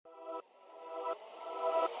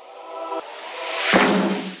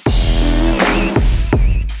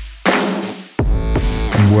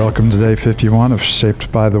Welcome to day 51 of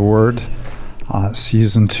Shaped by the Word,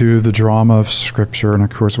 season 2, the drama of Scripture, and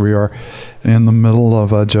of course we are in the middle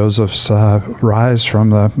of Joseph's rise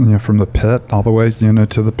from the pit all the way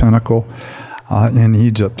to the pinnacle in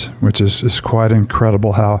Egypt, which is quite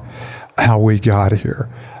incredible how we got here.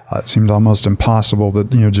 It seemed almost impossible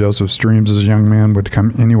that Joseph's dreams as a young man would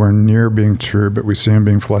come anywhere near being true, but we see him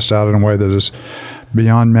being fleshed out in a way that is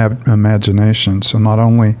beyond imagination. So not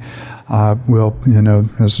only will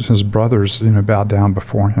his brothers bow down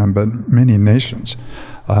before him, but many nations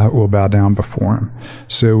will bow down before him.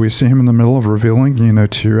 So we see him in the middle of revealing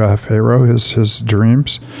to Pharaoh his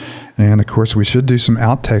dreams. And of course, we should do some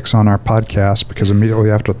outtakes on our podcast, because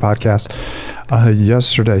immediately after the podcast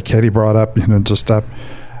yesterday, Katie brought up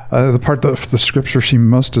the part of the scripture she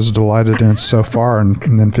most is delighted in so far,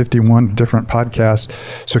 and then 51 different podcasts.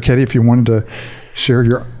 So Katie, if you wanted to share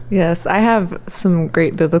your... Yes, I have some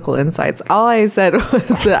great biblical insights. All I said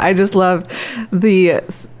was that I just loved the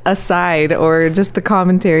aside, or just the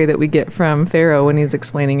commentary that we get from Pharaoh when he's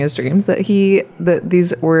explaining his dreams, that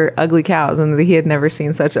these were ugly cows and that he had never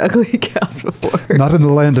seen such ugly cows before. Not in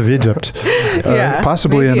the land of Egypt.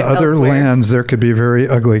 Possibly in other lands there could be very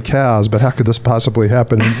ugly cows, but how could this possibly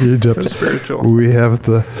happen in Egypt? So spiritual. We have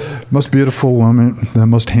the most beautiful women, the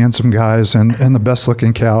most handsome guys, and the best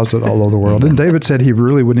looking cows at all over the world. And David said he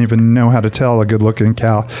really wouldn't even know how to tell a good looking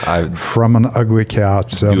cow from an ugly cow.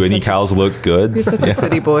 So do any cows look good? You're such a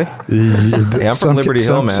city boy. I'm from Liberty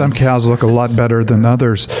Hill, man. Some cows look a lot better than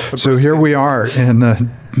others. So here we are in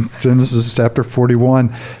Genesis chapter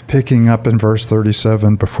 41, picking up in verse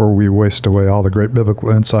 37 before we waste away all the great biblical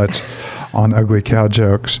insights on ugly cow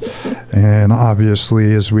jokes. And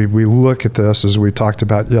obviously, as we look at this, as we talked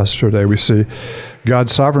about yesterday, we see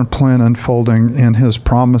God's sovereign plan unfolding in his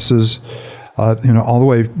promises, all the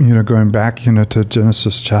way, going back, to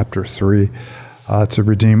Genesis chapter 3. To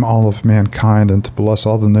redeem all of mankind and to bless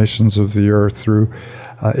all the nations of the earth through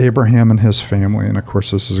Abraham and his family. And of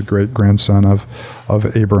course, this is a great grandson of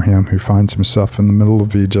Abraham, who finds himself in the middle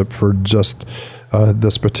of Egypt for just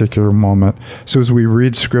this particular moment. So as we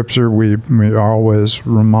read Scripture, we are always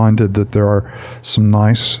reminded that there are some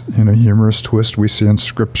nice, humorous twists we see in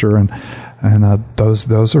Scripture, and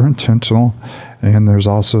those are intentional. And there's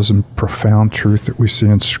also some profound truth that we see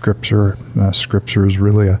in Scripture. Scripture is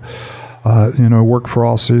really a work for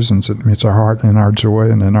all seasons. It meets our heart in our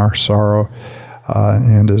joy and in our sorrow.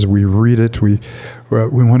 And as we read it, we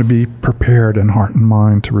want to be prepared in heart and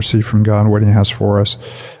mind to receive from God what he has for us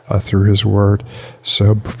through his word.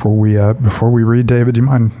 So before we read, David, do you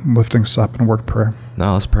mind lifting us up in a word of prayer?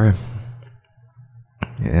 No, let's pray.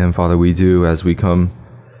 And Father, we do, as we come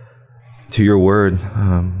to your word,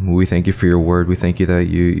 we thank you for your word. We thank you that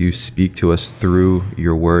you speak to us through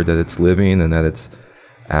your word, that it's living and that it's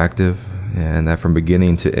active, and that from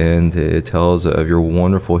beginning to end it tells of your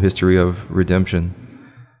wonderful history of redemption.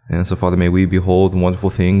 And so, Father, may we behold wonderful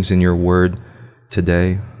things in your word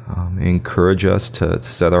today. Encourage us to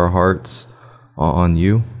set our hearts on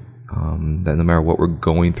you, that no matter what we're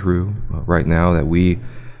going through right now, that we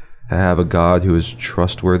have a God who is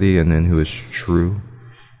trustworthy and then who is true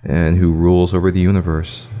and who rules over the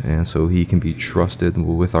universe, and so he can be trusted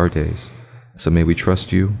with our days. So may we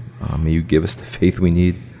trust you. May you give us the faith we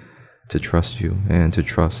need to trust you and to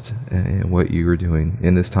trust in what you are doing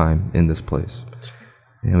in this time, in this place.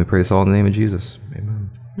 And we pray this all in the name of Jesus. Amen.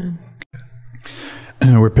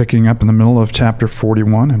 And we're picking up in the middle of chapter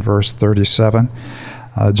 41 and verse 37.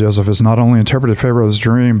 Joseph has not only interpreted Pharaoh's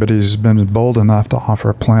dream, but he's been bold enough to offer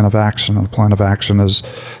a plan of action. And the plan of action is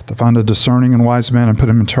to find a discerning and wise man and put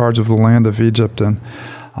him in charge of the land of Egypt, and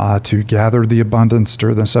to gather the abundance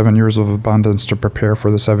during the 7 years of abundance, to prepare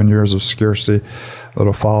for the 7 years of scarcity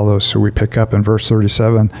that'll follow. So we pick up in verse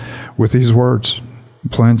 37 with these words. The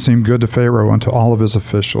plan seemed good to Pharaoh and to all of his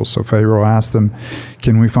officials. So Pharaoh asked them,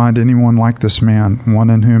 "Can we find anyone like this man, one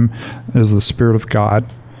in whom is the Spirit of God?"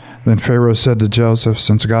 Then Pharaoh said to Joseph,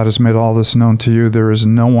 "Since God has made all this known to you, there is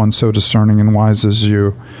no one so discerning and wise as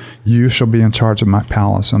you. You shall be in charge of my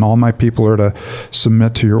palace, and all my people are to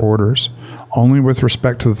submit to your orders. Only with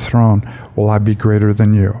respect to the throne will I be greater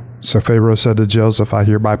than you." So Pharaoh said to Joseph, "I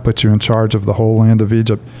hereby put you in charge of the whole land of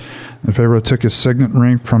Egypt." And Pharaoh took his signet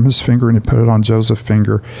ring from his finger, and he put it on Joseph's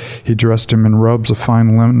finger. He dressed him in robes of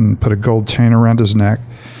fine linen and put a gold chain around his neck.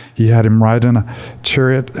 He had him ride in a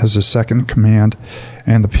chariot as his second command,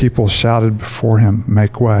 and the people shouted before him,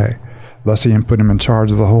 "Make way." Thus he put him in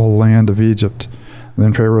charge of the whole land of Egypt.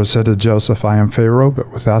 Then Pharaoh said to Joseph, "I am Pharaoh,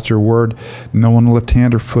 but without your word no one will lift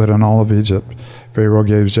hand or foot in all of Egypt." Pharaoh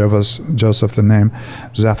gave Joseph the name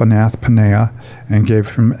Zaphanath-Paneah, and gave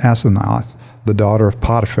him Asenath, the daughter of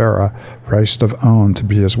Potiphera, priest of On, to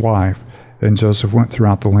be his wife. And Joseph went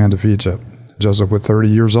throughout the land of Egypt. Joseph was 30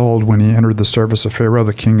 years old when he entered the service of Pharaoh,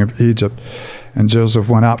 the king of Egypt. And Joseph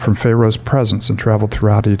went out from Pharaoh's presence and traveled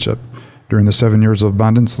throughout Egypt. During the 7 years of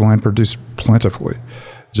abundance, the land produced plentifully.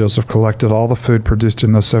 Joseph collected all the food produced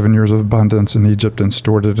in those 7 years of abundance in Egypt and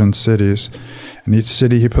stored it in cities. In each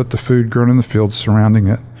city he put the food grown in the fields surrounding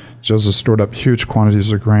it. Joseph stored up huge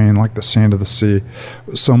quantities of grain like the sand of the sea. It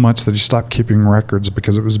was so much that he stopped keeping records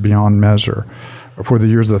because it was beyond measure. Before the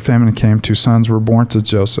years of the famine came, 2 sons were born to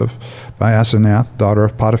Joseph by Asenath, daughter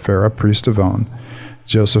of Potiphera, priest of On.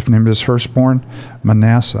 Joseph named his firstborn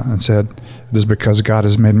Manasseh and said, "It is because God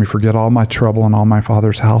has made me forget all my trouble and all my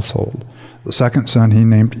father's household." The second son he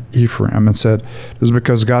named Ephraim and said, "It is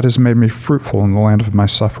because God has made me fruitful in the land of my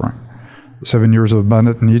suffering." The 7 years of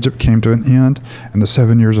abundance in Egypt came to an end, and the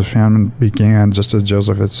 7 years of famine began, just as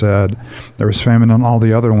Joseph had said. There was famine in all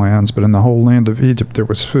the other lands, but in the whole land of Egypt there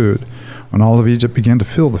was food. When all of Egypt began to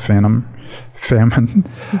feel the famine,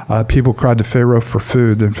 people cried to Pharaoh for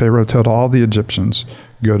food. Then Pharaoh told all the Egyptians,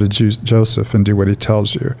 "Go to Joseph and do what he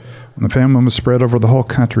tells you." When the famine was spread over the whole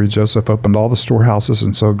country, Joseph opened all the storehouses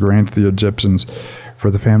and sold grain to the Egyptians, for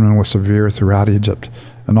the famine was severe throughout Egypt.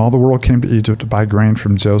 And all the world came to Egypt to buy grain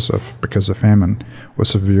from Joseph, because the famine was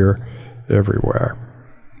severe everywhere.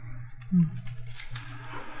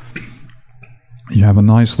 You have a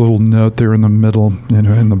nice little note there in the middle,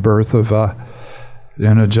 in the birth of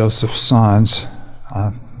Joseph's sons.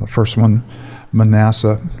 The first one,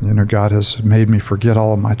 Manasseh, God has made me forget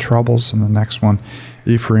all of my troubles. And the next one,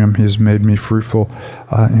 Ephraim, he's made me fruitful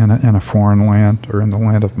in a foreign land, or in the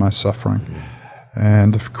land of my suffering.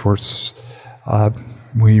 And of course,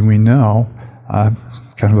 we know,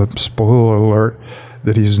 kind of a spoiler alert,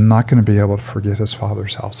 that he's not going to be able to forget his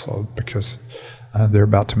father's household, because they're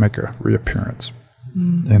about to make a reappearance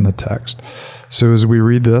in the text. So as we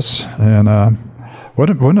read this, and what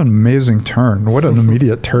an amazing turn! What an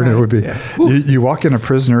immediate turn it would be. Yeah. You walk in a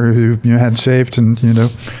prisoner who had shaved in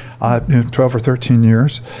 12 or 13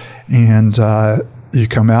 years, and you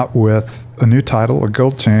come out with a new title, a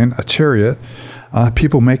gold chain, a chariot,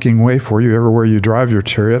 people making way for you everywhere you drive your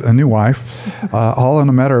chariot, a new wife, all in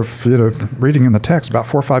a matter of reading in the text about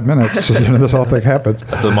 4 or 5 minutes. This whole thing happens.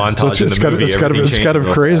 That's a montage. So it's kind of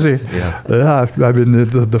crazy. Yeah. I mean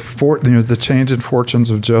the change in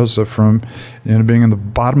fortunes of Joseph from being in the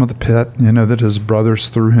bottom of the pit, that his brothers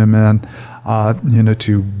threw him in,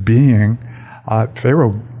 to being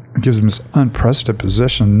Pharaoh gives him this unprecedented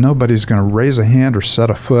position. Nobody's going to raise a hand or set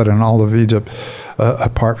a foot in all of Egypt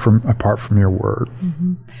apart from your word.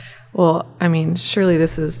 Mm-hmm. Well, I mean, surely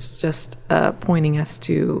this is just pointing us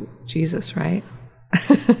to Jesus, right?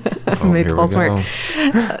 Made Paul smart.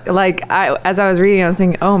 As I was reading, I was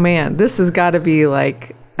thinking, oh man, this has got to be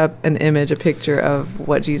like an image, a picture of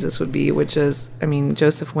what Jesus would be, which is, I mean,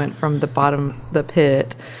 Joseph went from the bottom, the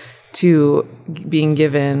pit, to being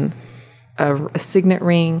given a signet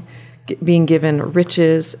ring, being given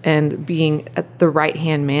riches, and being the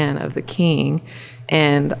right-hand man of the king,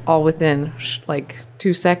 and all within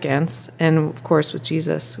 2 seconds. And of course, with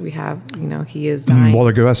Jesus, we have, he is dying. Well,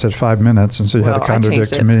 ago I said 5 minutes, and so you had to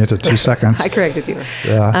contradict me to 2 seconds. I corrected you.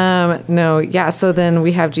 Yeah. So then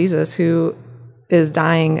we have Jesus, who is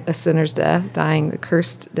dying a sinner's death, dying the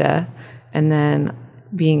cursed death, and then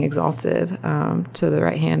being exalted to the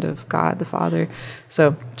right hand of God the Father.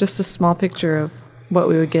 So just a small picture of what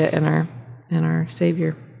we would get in our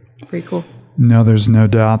Savior. Pretty cool. No, there's no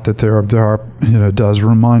doubt that there are does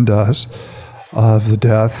remind us of the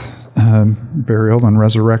death, burial, and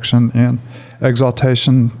resurrection and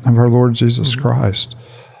exaltation of our Lord Jesus Christ,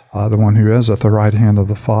 the one who is at the right hand of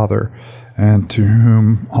the Father, and to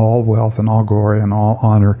whom all wealth and all glory and all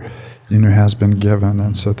honor has been given.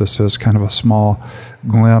 And so this is kind of a small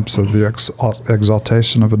glimpse of the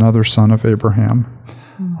exaltation of another son of Abraham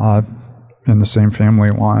in the same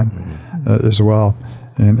family line as well.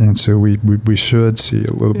 And so we should see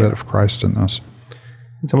a little bit of Christ in this.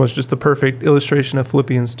 It's almost just the perfect illustration of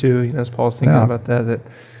Philippians 2, as Paul's thinking about that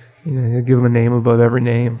he'll give him a name above every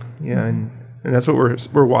name. And that's what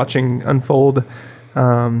we're watching unfold,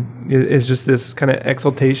 is just this kind of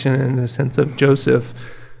exaltation in the sense of Joseph,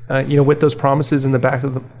 with those promises in the back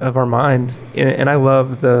of our mind. And I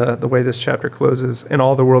love the way this chapter closes. And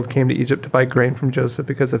all the world came to Egypt to buy grain from Joseph,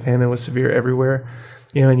 because the famine was severe everywhere.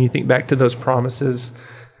 And you think back to those promises.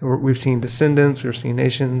 We've seen descendants, we've seen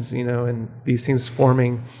nations, and these things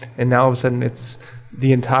forming. And now all of a sudden it's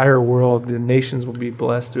the entire world, the nations will be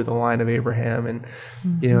blessed through the line of Abraham. And,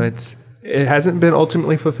 it hasn't been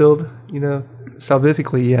ultimately fulfilled,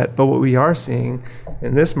 salvifically yet. But what we are seeing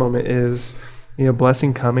in this moment is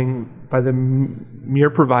blessing coming by the mere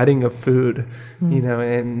providing of food,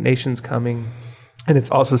 and nations coming. And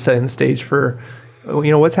it's also setting the stage for,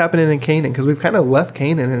 what's happening in Canaan, because we've kind of left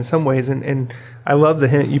Canaan in some ways. And I love the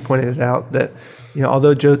hint you pointed out that,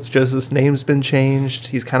 although Joseph's name's been changed,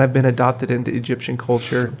 he's kind of been adopted into Egyptian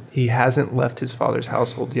culture. He hasn't left his father's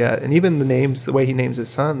household yet. And even the way he names his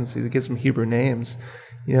sons, he gives them Hebrew names,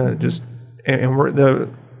 and the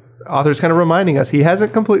author's kind of reminding us he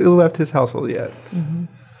hasn't completely left his household yet. Mm-hmm.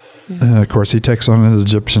 Of course, he takes on an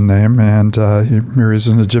Egyptian name, and he marries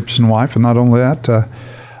an Egyptian wife. And not only that,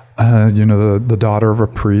 the daughter of a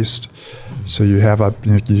priest. So you have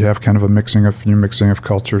kind of a mixing of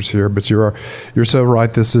cultures here. But you're so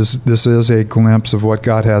right. This is a glimpse of what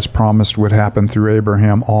God has promised would happen through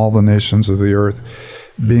Abraham. All the nations of the earth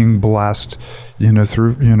being blessed,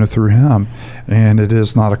 through him. And it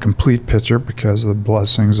is not a complete picture, because the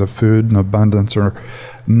blessings of food and abundance are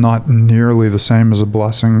not nearly the same as a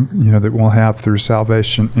blessing, that we'll have through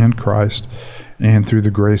salvation in Christ and through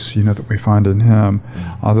the grace, that we find in him.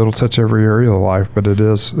 That'll touch every area of life, but it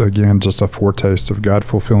is, again, just a foretaste of God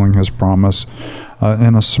fulfilling his promise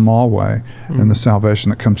in a small way. And the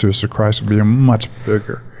salvation that comes to us through Christ will be a much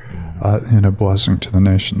bigger, blessing to the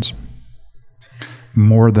nations.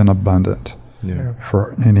 More than abundant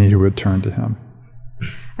for any who would turn to him.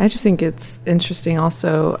 I just think it's interesting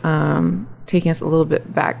also, taking us a little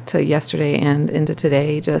bit back to yesterday and into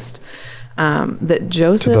today, just that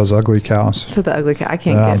Joseph... To those ugly cows. To the ugly cow. I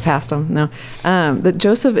can't get past them, no. That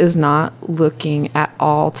Joseph is not looking at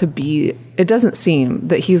all to be... It doesn't seem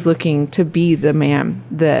that he's looking to be the man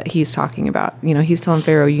that he's talking about. He's telling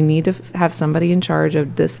Pharaoh, you need to have somebody in charge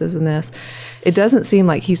of this, this, and this. It doesn't seem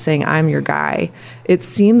like he's saying, I'm your guy. It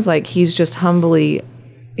seems like he's just humbly,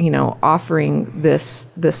 offering this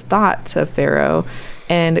thought to Pharaoh.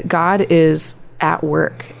 And God is at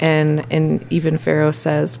work. And even Pharaoh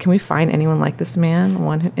says, can we find anyone like this man,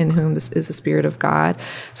 one in whom is the Spirit of God?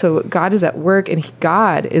 So God is at work, and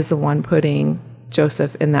God is the one putting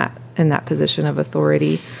Joseph in that position of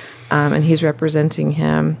authority. And he's representing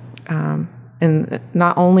him, and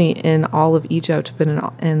not only in all of Egypt, but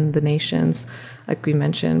in the nations, like we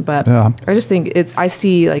mentioned. But I just think I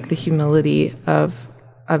see like the humility of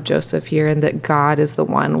Joseph here, and that God is the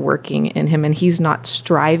one working in him, and he's not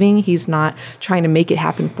striving, he's not trying to make it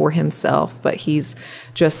happen for himself, but he's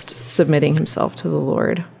just submitting himself to the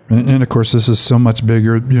Lord. And of course, this is so much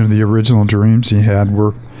bigger. The original dreams he had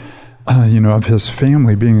were, of his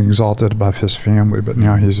family being exalted above his family, but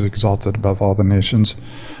now he's exalted above all the nations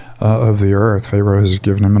of the earth. Pharaoh has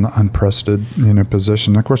given him an unprecedented,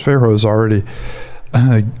 position. Of course, Pharaoh has already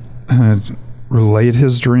relayed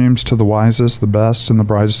his dreams to the wisest, the best, and the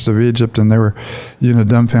brightest of Egypt, and they were,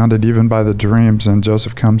 dumbfounded even by the dreams. And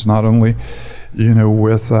Joseph comes not only,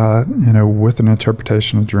 with an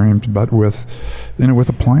interpretation of dreams, but with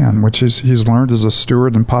a plan, which he's learned as a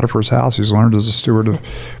steward in Potiphar's house. He's learned as a steward of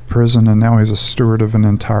prison, and now he's a steward of an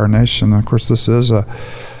entire nation. And of course, this is a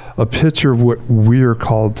picture of what we are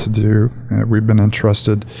called to do. We've been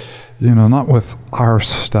entrusted, not with our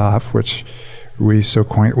stuff, which we so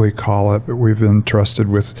quaintly call it, but we've been entrusted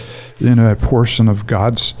with, a portion of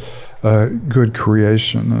God's good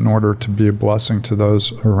creation in order to be a blessing to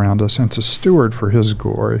those around us and to steward for his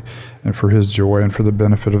glory and for his joy and for the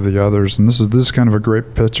benefit of the others. And this is kind of a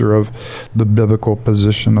great picture of the biblical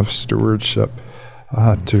position of stewardship,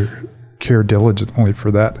 to care diligently for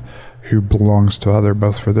that who belongs to other,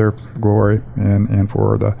 both for their glory and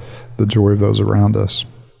for the joy of those around us.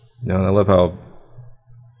 Yeah, and I love how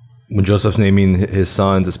when Joseph's naming his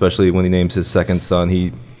sons, especially when he names his second son,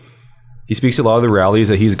 he speaks to a lot of the realities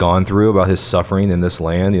that he's gone through about his suffering in this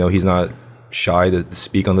land. He's not shy to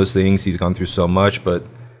speak on those things. He's gone through so much, but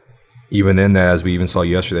even in that, as we even saw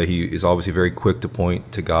yesterday, he is obviously very quick to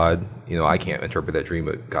point to God. I can't interpret that dream,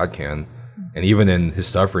 but God can. And even in his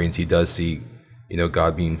sufferings, he does see,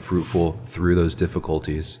 God being fruitful through those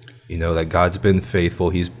difficulties. That God's been faithful.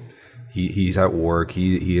 He's at work.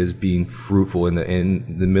 He is being fruitful in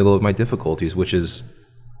the middle of my difficulties, which is,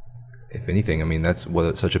 if anything, that's what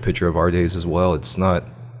it's such a picture of our days as well. It's not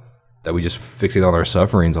that we just fixate on our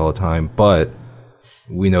sufferings all the time, but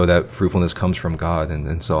we know that fruitfulness comes from God,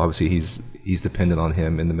 and so obviously he's dependent on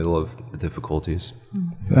him in the middle of the difficulties.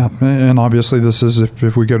 Yeah, and obviously this is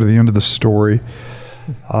if we go to the end of the story,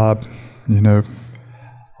 the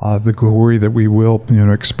glory that we will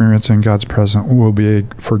experience in God's presence will be a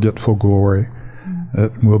forgetful glory.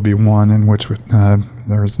 It will be one in which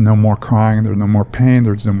there's no more crying, there's no more pain,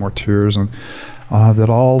 there's no more tears, and that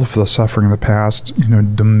all of the suffering of the past,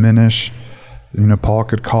 diminish. Paul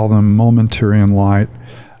could call them momentary in light,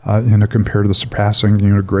 compared to the surpassing,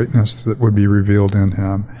 greatness that would be revealed in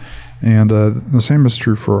him. And the same is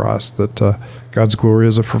true for us, that God's glory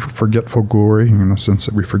is a forgetful glory, in the sense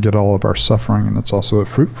that we forget all of our suffering, and it's also a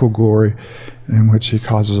fruitful glory in which he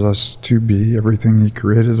causes us to be everything he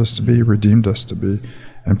created us to be, redeemed us to be,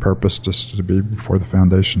 and purposed us to be before the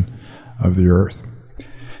foundation of the earth.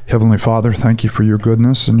 Heavenly Father, thank you for your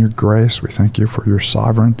goodness and your grace. We thank you for your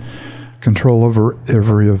sovereign control over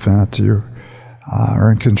every event. You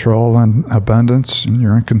are in control in abundance, and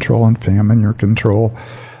you're in control in famine. You're in control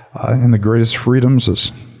in the greatest freedoms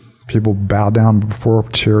as people bow down before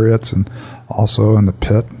chariots, and also in the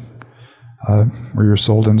pit where you're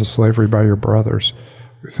sold into slavery by your brothers.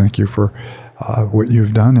 We thank you for what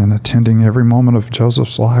you've done in attending every moment of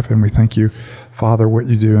Joseph's life, and we thank you, Father, what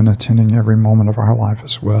you do in attending every moment of our life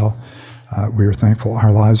as well. We are thankful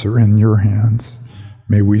our lives are in your hands.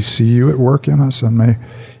 May we see you at work in us, and may,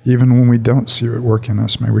 even when we don't see you at work in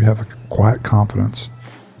us, may we have a quiet confidence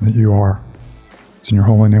that you are. It's in your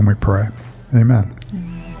holy name we pray. Amen.